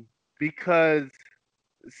pain because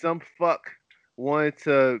some fuck wanted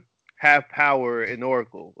to have power in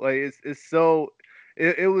Oracle. Like it's so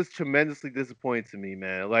it was tremendously disappointing to me,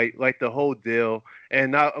 man. Like the whole deal.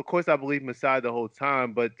 And now of course I believe Masai the whole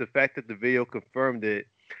time, but the fact that the video confirmed it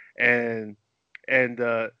and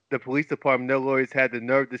the police department, their lawyers had the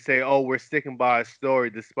nerve to say, "Oh, we're sticking by a story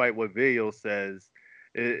despite what video says."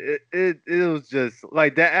 It was just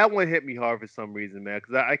like that. That one hit me hard for some reason, man.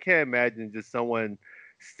 Because I can't imagine just someone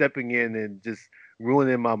stepping in and just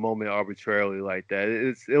ruining my moment arbitrarily like that.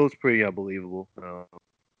 It was pretty unbelievable.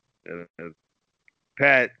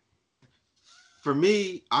 Pat. For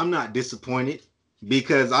me, I'm not disappointed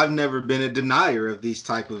because I've never been a denier of these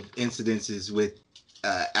type of incidences with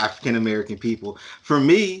African American people. For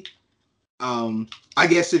me, I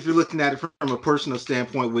guess if you're looking at it from a personal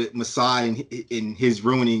standpoint with Masai and in his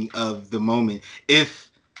ruining of the moment, if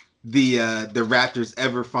the Raptors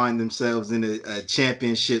ever find themselves in a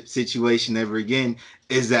championship situation ever again,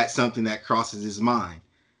 is that something that crosses his mind?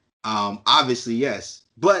 Obviously, yes.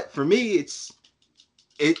 But for me, it's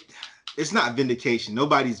not vindication.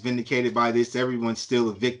 Nobody's vindicated by this. Everyone's still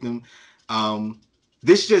a victim.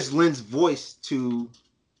 This just lends voice to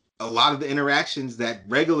a lot of the interactions that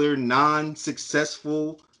regular,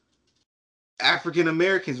 non-successful African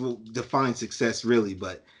Americans will define success, really.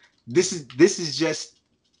 But this is just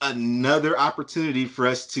another opportunity for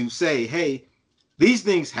us to say, hey, these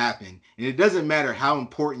things happen, and it doesn't matter how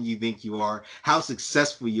important you think you are, how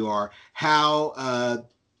successful you are, how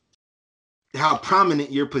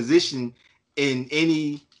prominent your position in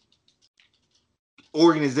any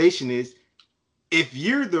organization is. If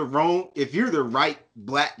you're the right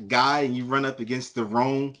black guy and you run up against the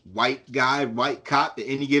wrong white guy, white cop at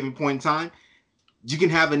any given point in time, you can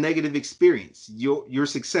have a negative experience. Your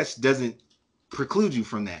success doesn't preclude you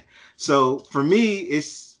from that. So for me,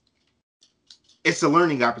 it's a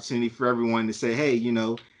learning opportunity for everyone to say, hey,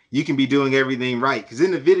 you can be doing everything right. Because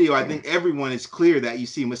in the video, I think everyone is clear that you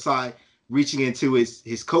see Masai reaching into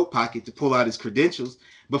his coat pocket to pull out his credentials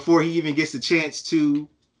before he even gets a chance to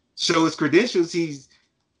show his credentials. He's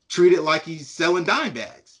treated like he's selling dime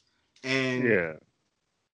bags. And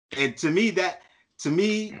to me, the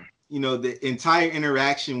entire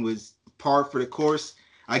interaction was par for the course.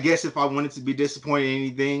 I guess if I wanted to be disappointed in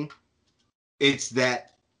anything, it's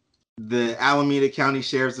that the Alameda County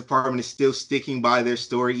Sheriff's Department is still sticking by their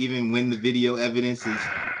story, even when the video evidence is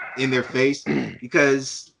in their face.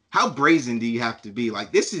 Because how brazen do you have to be?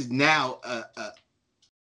 Like, this is now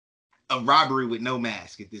a robbery with no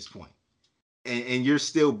mask at this point. And you're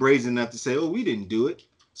still brazen enough to say, oh, we didn't do it.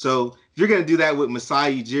 So if you're going to do that with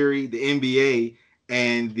Masai Ujiri, the NBA,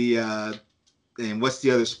 and the and what's the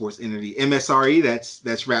other sports entity, MSRE,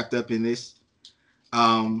 that's wrapped up in this.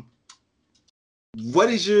 What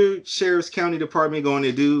is your Sheriff's County Department going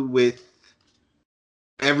to do with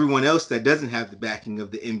everyone else that doesn't have the backing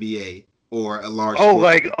of the NBA or a large? Oh,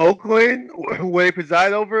 like Oakland, where they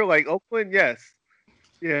preside over, like Oakland, yes,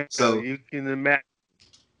 yeah. So you can imagine.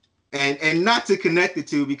 And not to connect the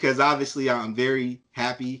two, because obviously I'm very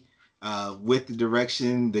happy with the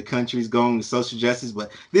direction the country's going with social justice.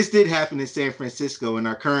 But this did happen in San Francisco, and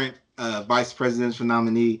our current vice presidential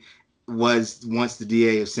nominee was once the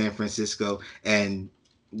DA of San Francisco. And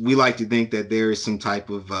we like to think that there is some type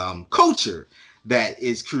of culture that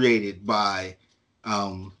is created by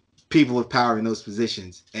people of power in those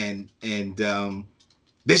positions. And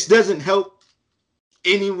this doesn't help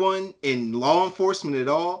anyone in law enforcement at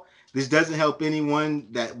all. This doesn't help anyone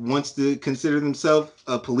that wants to consider themselves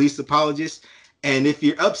a police apologist. And if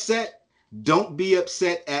you're upset, don't be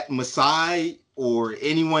upset at Masai or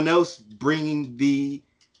anyone else bringing the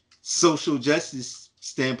social justice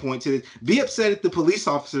standpoint to it. Be upset at the police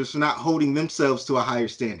officers for not holding themselves to a higher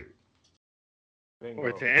standard. Bingo.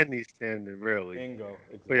 Or to any standard, really. Bingo.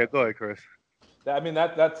 Exactly. But yeah, go ahead, Chris. I mean,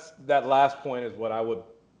 that last point is what I would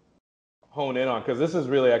hone in on, because this has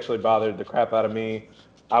really actually bothered the crap out of me.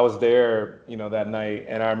 I was there, that night,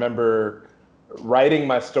 and I remember writing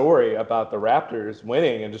my story about the Raptors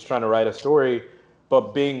winning and just trying to write a story,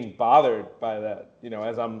 but being bothered by that,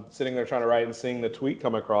 as I'm sitting there trying to write and seeing the tweet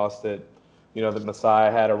come across that, that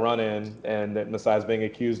Masai had a run-in and that Masai's being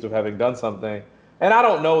accused of having done something. And I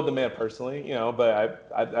don't know the man personally, but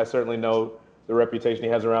I certainly know the reputation he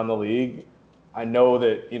has around the league. I know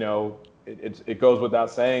that, it goes without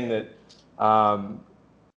saying that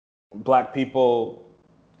Black people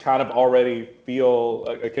kind of already feel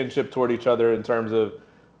a kinship toward each other in terms of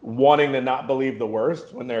wanting to not believe the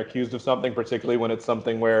worst when they're accused of something, particularly when it's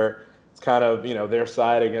something where it's kind of, their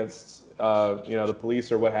side against, the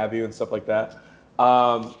police or what have you and stuff like that.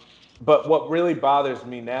 But what really bothers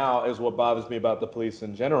me now is what bothers me about the police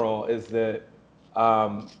in general is that,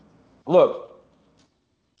 look,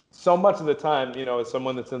 so much of the time, as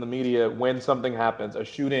someone that's in the media, when something happens, a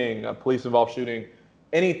shooting, a police-involved shooting,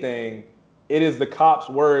 anything, it is the cop's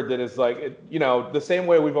word that is like, the same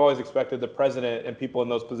way we've always expected the president and people in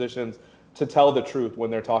those positions to tell the truth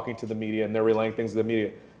when they're talking to the media and they're relaying things to the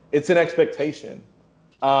media. It's an expectation.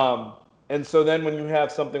 And so then when you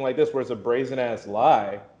have something like this where it's a brazen-ass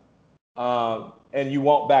lie, and you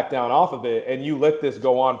won't back down off of it, and you let this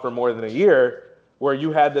go on for more than a year, where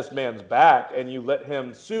you had this man's back and you let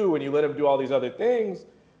him sue and you let him do all these other things.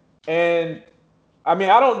 And I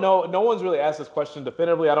mean, I don't know. No one's really asked this question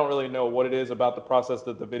definitively. I don't really know what it is about the process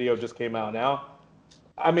that the video just came out now.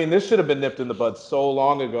 I mean, this should have been nipped in the bud so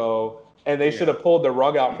long ago, and they should have pulled the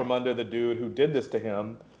rug out from under the dude who did this to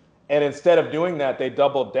him. And instead of doing that, they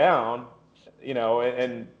doubled down,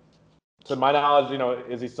 and to my knowledge,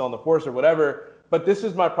 is he still in the force or whatever? But this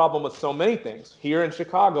is my problem with so many things. Here in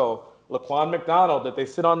Chicago, Laquan McDonald, that they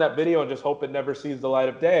sit on that video and just hope it never sees the light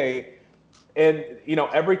of day. And,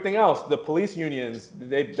 everything else, the police unions,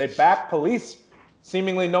 they back police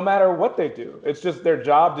seemingly no matter what they do. It's just their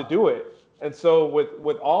job to do it. And so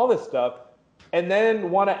with all this stuff, and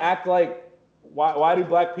then want to act like, why do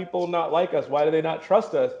Black people not like us? Why do they not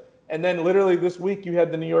trust us? And then literally this week you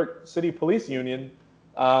had the New York City Police Union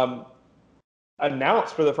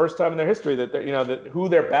announced for the first time in their history that that who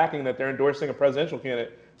they're backing, that they're endorsing a presidential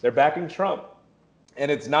candidate. They're backing Trump. And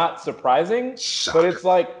it's not surprising, but it's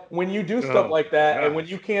like when you do stuff like that and when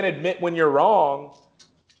you can't admit when you're wrong,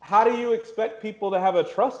 how do you expect people to have a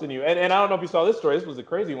trust in you? And I don't know if you saw this story. This was a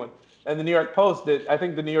crazy one. And the New York Post, I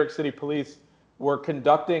think the New York City police were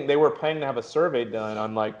planning to have a survey done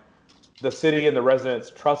on like the city and the residents'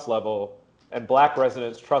 trust level and Black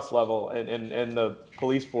residents' trust level and the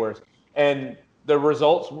police force. And the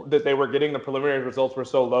results that they were getting, the preliminary results were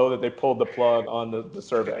so low that they pulled the plug on the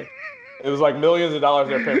survey. It was like millions of dollars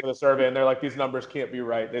they're paying for the survey, and they're like, these numbers can't be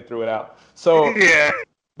right. They threw it out. So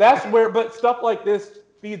that's where, but stuff like this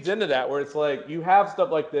feeds into that, where it's like you have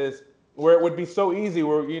stuff like this where it would be so easy,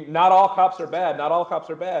 where not all cops are bad. Not all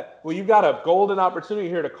cops are bad. Well, you've got a golden opportunity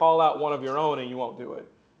here to call out one of your own, and you won't do it.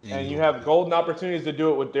 And you have golden opportunities to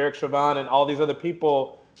do it with Derek Chauvin and all these other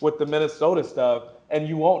people with the Minnesota stuff, and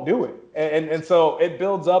you won't do it. And so it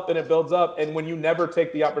builds up and it builds up. And when you never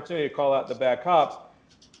take the opportunity to call out the bad cops,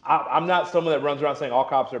 I'm not someone that runs around saying all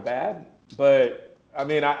cops are bad, but I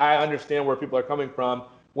mean, I understand where people are coming from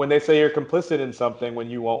when they say you're complicit in something when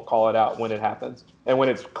you won't call it out when it happens and when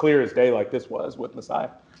it's clear as day like this was with Masai.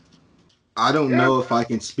 I don't know if I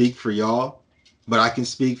can speak for y'all, but I can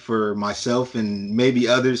speak for myself and maybe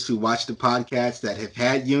others who watch the podcast that have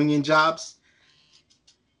had union jobs.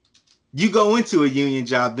 You go into a union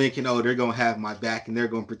job thinking, oh, they're going to have my back and they're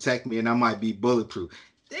going to protect me and I might be bulletproof.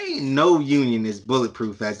 There ain't no union as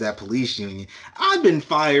bulletproof as that police union. I've been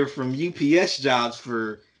fired from UPS jobs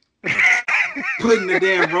for putting the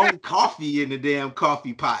damn wrong coffee in the damn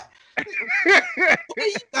coffee pot. What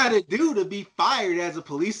you gotta do to be fired as a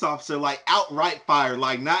police officer, like outright fired,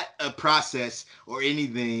 like not a process or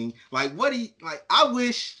anything? Like, what do you, like, I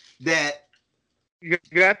wish that you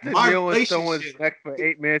got to deal with someone's neck for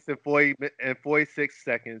 8 minutes and 46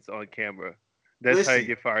 seconds on camera. That's how you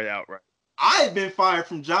get fired outright. I've been fired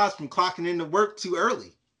from jobs from clocking into work too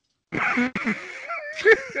early.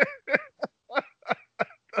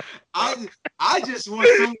 I just want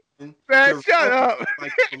someone Man, to shut reform up.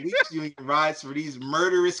 like the police union rides for these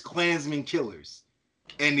murderous Klansmen killers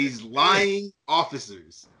and these lying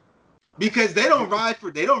officers. Because they don't ride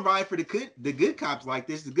for the good cops like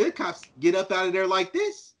this. The good cops get up out of there like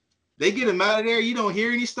this. They get them out of there. You don't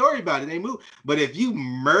hear any story about it. They move. But if you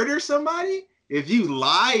murder somebody, if you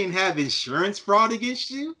lie and have insurance fraud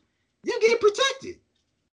against you, you get protected.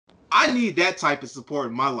 I need that type of support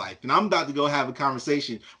in my life. And I'm about to go have a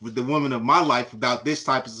conversation with the woman of my life about this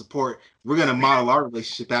type of support. We're going to model our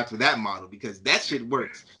relationship after that model because that shit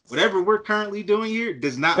works. Whatever we're currently doing here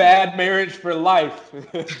does not Bad work. marriage for life,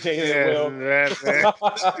 Jalen Will. Man.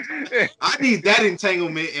 I need that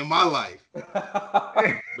entanglement in my life.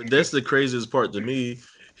 But that's the craziest part to me.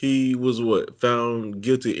 He was found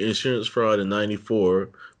guilty of insurance fraud in '94,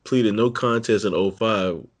 pleaded no contest in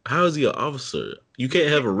 '05. How is he an officer? You can't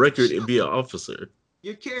have a record and be an officer.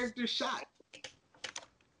 Your character shot.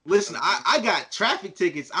 Listen, I got traffic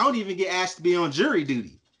tickets. I don't even get asked to be on jury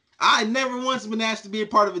duty. I never once been asked to be a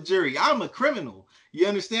part of a jury. I'm a criminal. You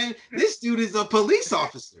understand? This dude is a police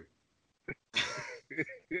officer.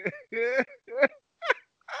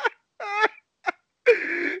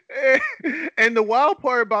 And the wild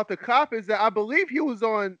part about the cop is that I believe he was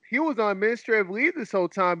on administrative leave this whole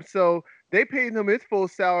time, so they paid him his full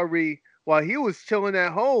salary while he was chilling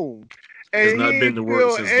at home, Has and not he been to didn't work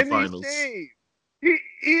feel since the any finals. shame. He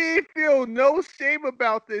didn't feel no shame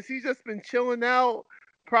about this. He's just been chilling out,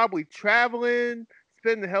 probably traveling,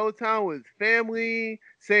 spending the hell of time with his family,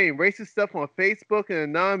 saying racist stuff on Facebook and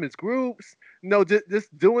anonymous groups. No,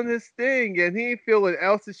 just doing his thing, and he didn't feel an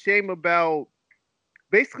ounce of shame about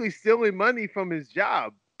basically stealing money from his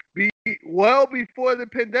job well before the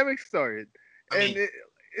pandemic started. I mean,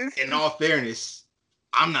 in all fairness,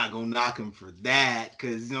 I'm not gonna knock him for that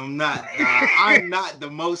because I'm not the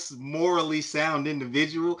most morally sound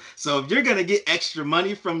individual. So if you're gonna get extra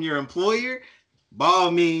money from your employer, by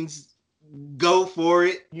all means, go for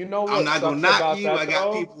it. You know what I'm not gonna sucks knock about you. that, I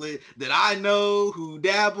got though? people that I know who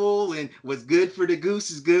dabble, and what's good for the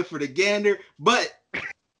goose is good for the gander. But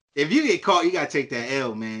if you get caught, you gotta take that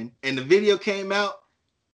L, man. And the video came out.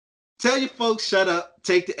 Tell your folks, shut up,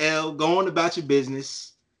 take the L, go on about your business.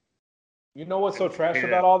 You know what's so trash Yeah.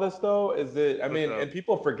 about all this, though, is that, I What's mean, up? and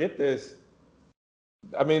people forget this.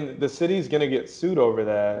 I mean, the city's going to get sued over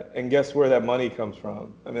that. And guess where that money comes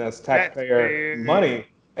from? I mean, that's taxpayer money.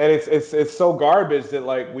 And it's so garbage that,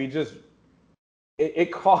 like,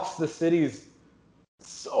 it costs the cities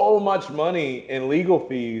so much money in legal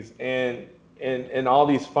fees and all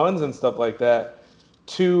these funds and stuff like that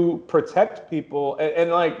to protect people. And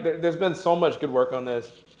like, there's been so much good work on this.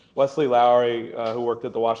 Wesley Lowery, who worked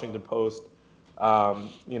at the Washington Post,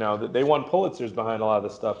 you know, they won Pulitzers behind a lot of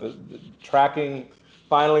this stuff. Tracking,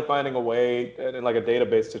 finally finding a way and like a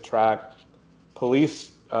database to track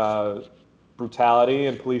police brutality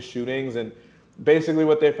and police shootings. And basically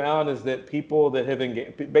what they found is that people that have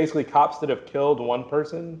basically cops that have killed one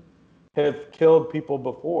person have killed people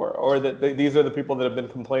before, or that these are the people that have been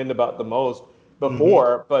complained about the most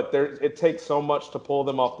before, but it takes so much to pull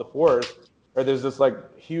them off the force, or there's this like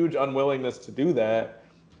huge unwillingness to do that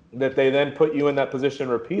they then put you in that position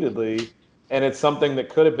repeatedly, and it's something that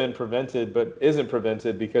could have been prevented but isn't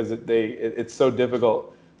prevented because it's so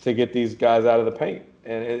difficult to get these guys out of the paint,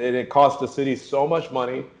 and it costs the city so much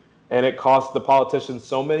money, and it costs the politicians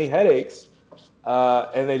so many headaches,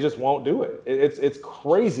 and they just won't do it. It's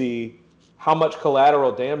crazy how much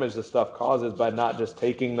collateral damage this stuff causes by not just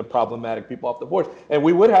taking the problematic people off the force. And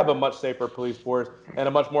we would have a much safer police force and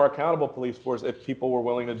a much more accountable police force if people were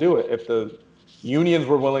willing to do it. If the unions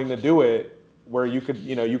were willing to do it, where you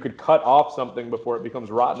could cut off something before it becomes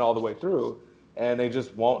rotten all the way through, and they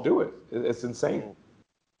just won't do it. It's insane.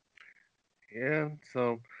 Yeah.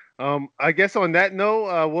 So, I guess on that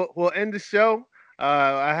note, we'll end the show.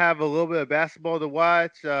 I have a little bit of basketball to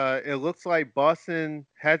watch. It looks like Boston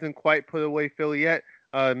hasn't quite put away Philly yet.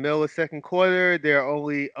 Middle of second quarter, they're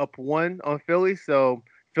only up 1 on Philly, so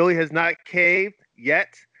Philly has not caved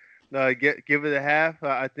yet. Give it a half.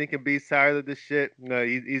 I think Embiid's tired of this shit.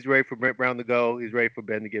 He's ready for Brent Brown to go. He's ready for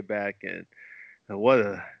Ben to get back. And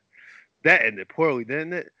that ended poorly,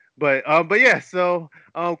 didn't it? But yeah. So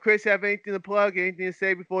Chris, have anything to plug? Anything to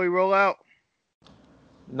say before we roll out?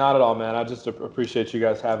 Not at all, man. I just appreciate you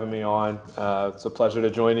guys having me on. It's a pleasure to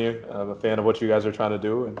join you. I'm a fan of what you guys are trying to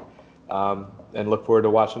do, and look forward to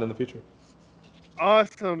watching in the future.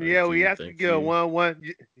 Awesome. Yeah, we have to Thank get a you.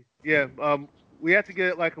 one-on-one. Yeah, we have to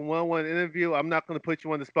get like a one-on-one interview. I'm not going to put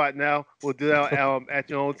you on the spot now. We'll do that at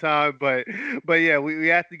your own time. But yeah, we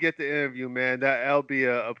have to get the interview, man. That'll be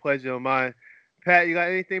a pleasure of mine. Pat, you got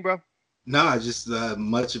anything, bro? Nah, just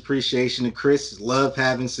much appreciation to Chris. Love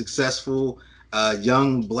having successful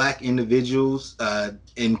young black individuals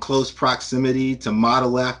in close proximity to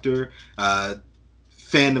model after.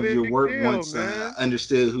 Fan of your Big work deal, once man.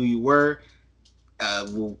 understood who you were.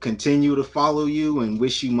 Will continue to follow you and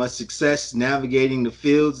wish you much success navigating the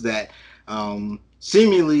fields that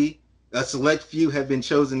seemingly a select few have been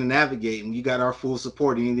chosen to navigate. And you got our full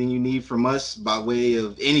support. Anything you need from us by way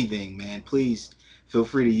of anything, man, please feel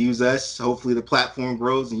free to use us. Hopefully the platform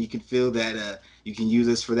grows and you can feel that you can use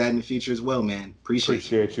us for that in the future as well, man.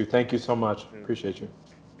 Appreciate you. Appreciate you. Thank you so much. Yeah, Appreciate you.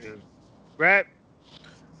 yeah. Brad,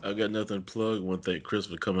 I got nothing to plug. I want to thank Chris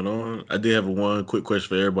for coming on. I did have one quick question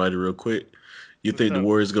for everybody, real quick. You what's think the up?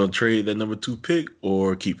 Warriors gonna trade that number 2 pick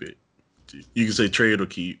or keep it? You can say trade or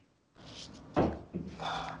keep.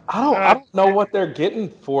 I Uh, don't know what they're getting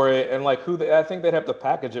for it and like who they, I think they'd have to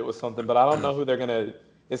package it with something, but I don't know who they're gonna.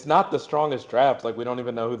 It's not the strongest draft. Like we don't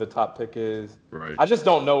even know who the top pick is. Right. I just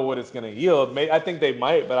don't know what it's gonna yield. I think they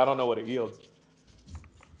might, but I don't know what it yields.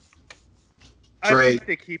 I Trey, think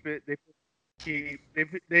they keep it. They keep.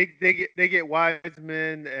 They get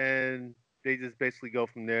Wiseman, and they just basically go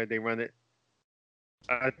from there. They run it.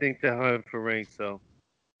 I think they're hunting for rings. So,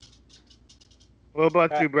 what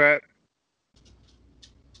about you, Brad?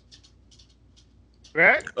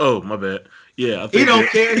 Brad? Oh, my bad. Yeah, I he think don't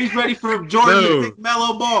that. care. He's ready for Jordan to No, pick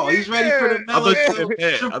Mellow ball. He's ready for Yeah, the I Mellow thought you said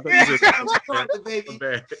yeah, Pat. I thought you said Pat. My baby.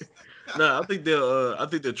 bad. No, I think they'll. I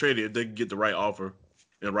think they'll trade it if they can get the right offer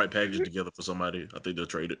and the right package together for somebody. I think they'll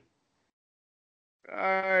trade it. All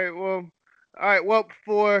right. Well. All right. Well,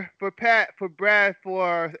 for Pat, for Brad, for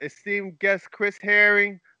our esteemed guest Chris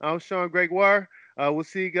Herring, I'm Sean Gregoire. We'll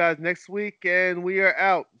see you guys next week, and we are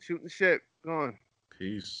out shooting shit. Gone.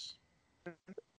 Peace.